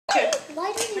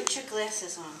Put your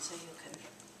glasses on so you can...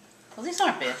 Well, these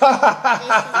aren't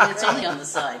bad. It's only on the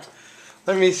side.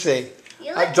 Let me see.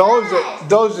 You look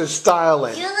Those are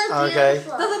styling. You look okay.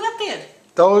 beautiful. No, they're not bad.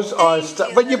 Those are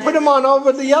but you put them on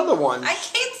over the other ones. I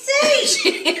can't see!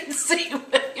 She can't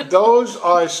see. Those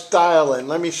are styling.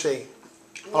 Let me see.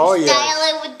 Oh yes.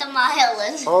 Styling with the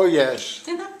mileage. Oh yes.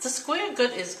 They're not, the square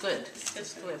good is good.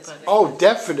 It's square, but Oh,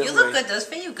 definitely. You look good. Those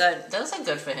fit you good. those are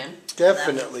good for him.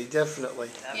 Definitely, definitely.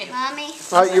 Yeah. Mommy.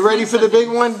 All right, you ready for the big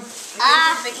one?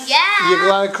 Yeah. You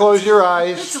gotta close your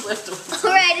eyes. It's a lift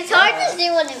one. Alright, it's hard to see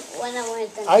when I'm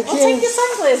with them. I Well, take can't. your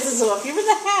sunglasses off. You're in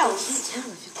the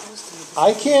house.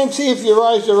 I can't see if your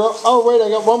eyes are. Oh wait, I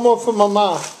got one more for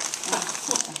Mama.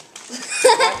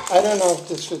 I don't know if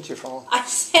this fits your phone. I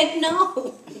said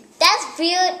no. That's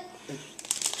beautiful.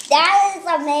 That is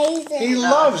amazing. He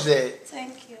loves it.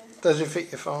 Thank you. Does it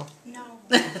fit your phone? No.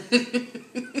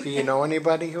 Do you know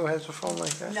anybody who has a phone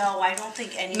like that? No, I don't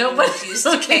think anyone Nobody- has used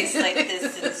a case like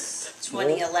this since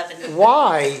 2011.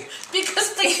 Why?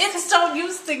 Because the kids don't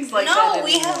use things like that No, anymore.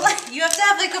 we have you have to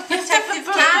have like a protective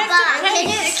Papa,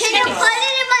 case. can you put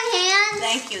it in my hand?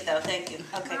 Thank you though, thank you.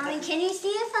 Okay, Mommy, good. can you see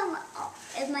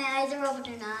if my eyes are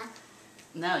open or not?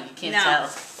 No, you can't No. tell.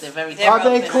 They're very They're Are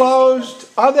they open. closed?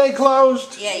 Are they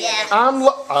closed? Yeah, Yeah.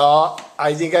 yeah.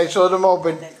 I think I saw them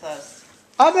open. They're closed.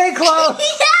 Are they closed?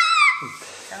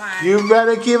 Come on. You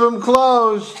better keep them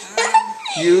closed.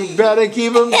 You better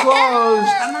keep them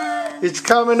closed. Come on. It's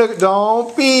coming.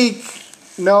 Don't peek.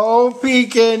 No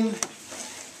peeking.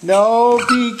 No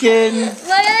peeking.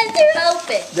 My eyes are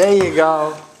open. There you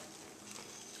go.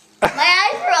 My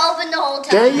eyes were open the whole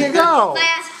time. There you go.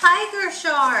 Tiger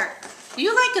shark, You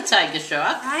like a tiger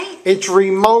shark. right? It's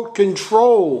remote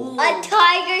control. A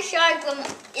tiger shark.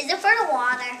 Is it for the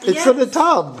water? It's for the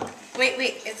tub. Wait,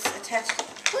 it's attached.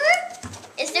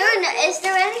 Is there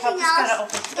anything Papa's gotta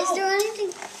else? open.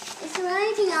 Is there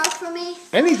anything else for me?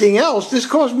 Anything else? This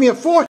cost me a fortune.